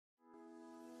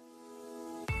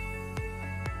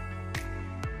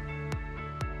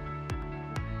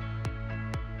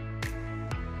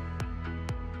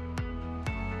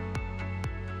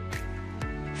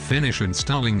finish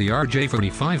installing the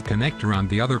RJ45 connector on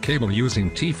the other cable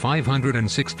using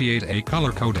T-568A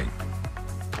color coding.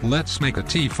 Let's make a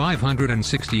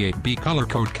T-568B color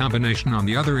code combination on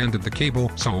the other end of the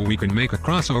cable so we can make a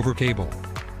crossover cable.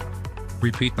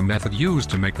 Repeat the method used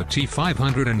to make the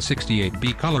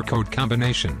T-568B color code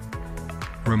combination.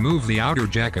 Remove the outer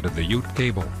jacket of the Ute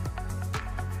cable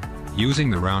using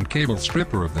the round cable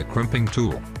stripper of the crimping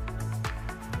tool.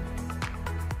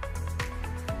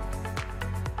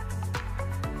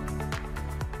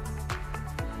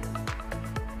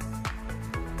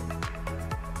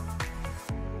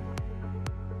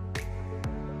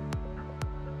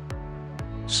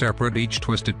 Separate each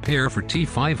twisted pair for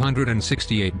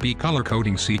T-568B color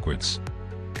coding sequence.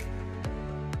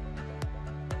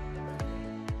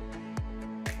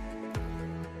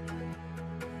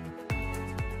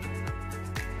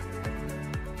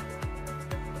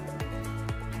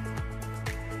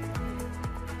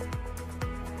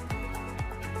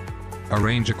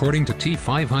 Arrange according to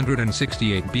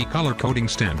T-568B color coding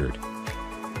standard.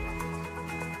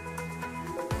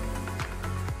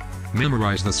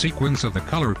 Memorize the sequence of the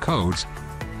color codes.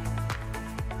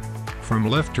 From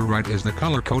left to right is the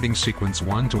color coding sequence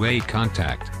 1 to A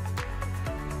contact.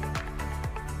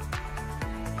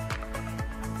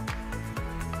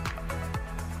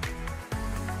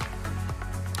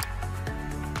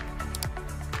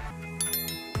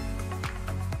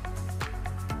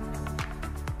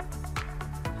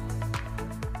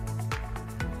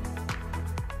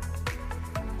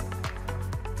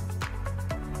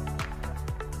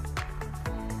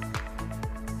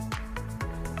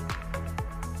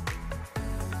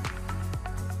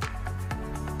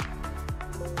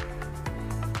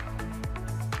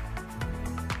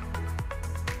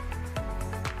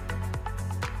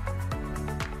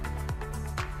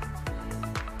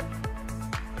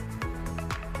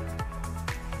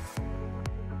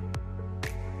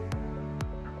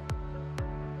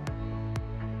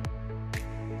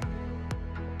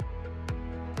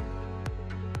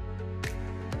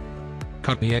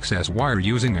 Cut the excess wire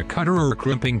using a cutter or a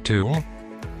crimping tool.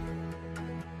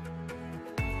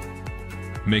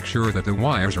 Make sure that the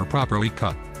wires are properly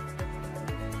cut.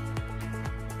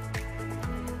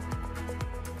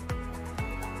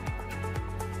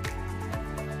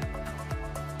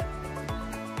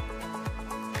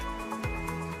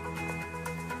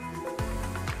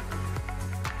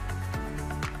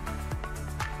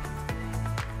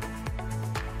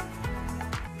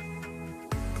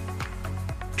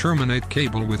 Terminate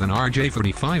cable with an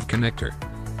RJ45 connector.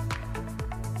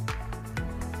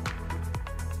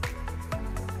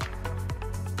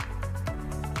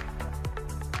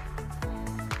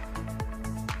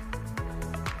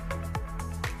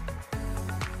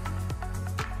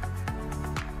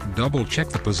 Double check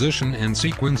the position and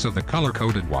sequence of the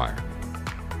color-coded wire.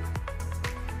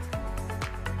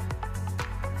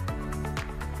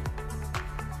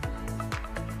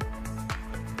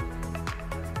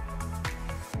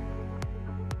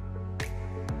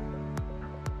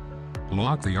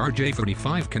 Lock the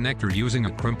RJ45 connector using a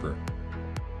crimper.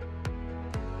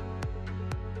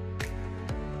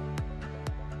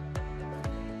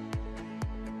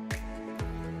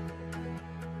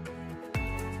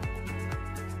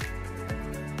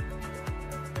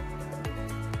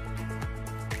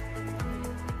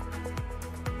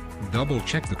 Double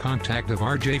check the contact of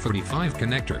RJ45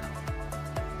 connector.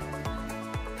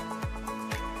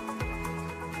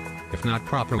 If not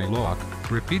properly locked,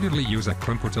 repeatedly use a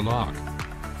crimper to lock.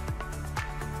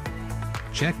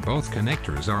 Check both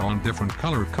connectors are on different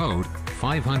color code,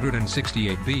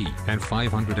 568B and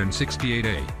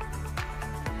 568A.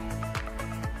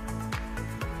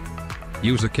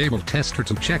 Use a cable tester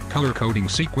to check color coding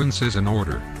sequences in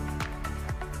order.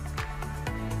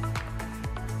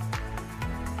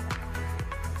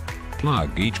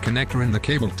 Plug each connector in the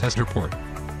cable tester port.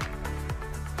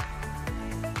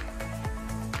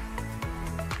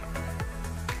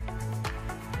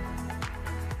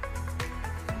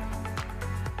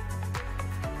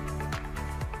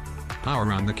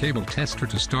 Power on the cable tester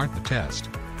to start the test.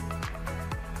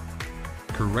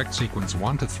 Correct sequence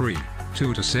 1 to 3,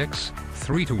 2 to 6,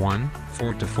 3 to 1,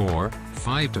 4 to 4,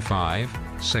 5 to 5,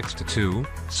 6 to 2,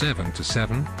 7 to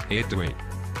 7, 8 to 8.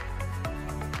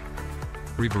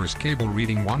 Reverse cable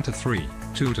reading 1 to 3,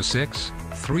 2 to 6,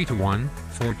 3 to 1,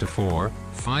 4 to 4,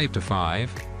 5 to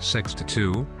 5, 6 to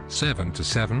 2, 7 to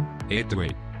 7, 8 to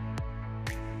 8.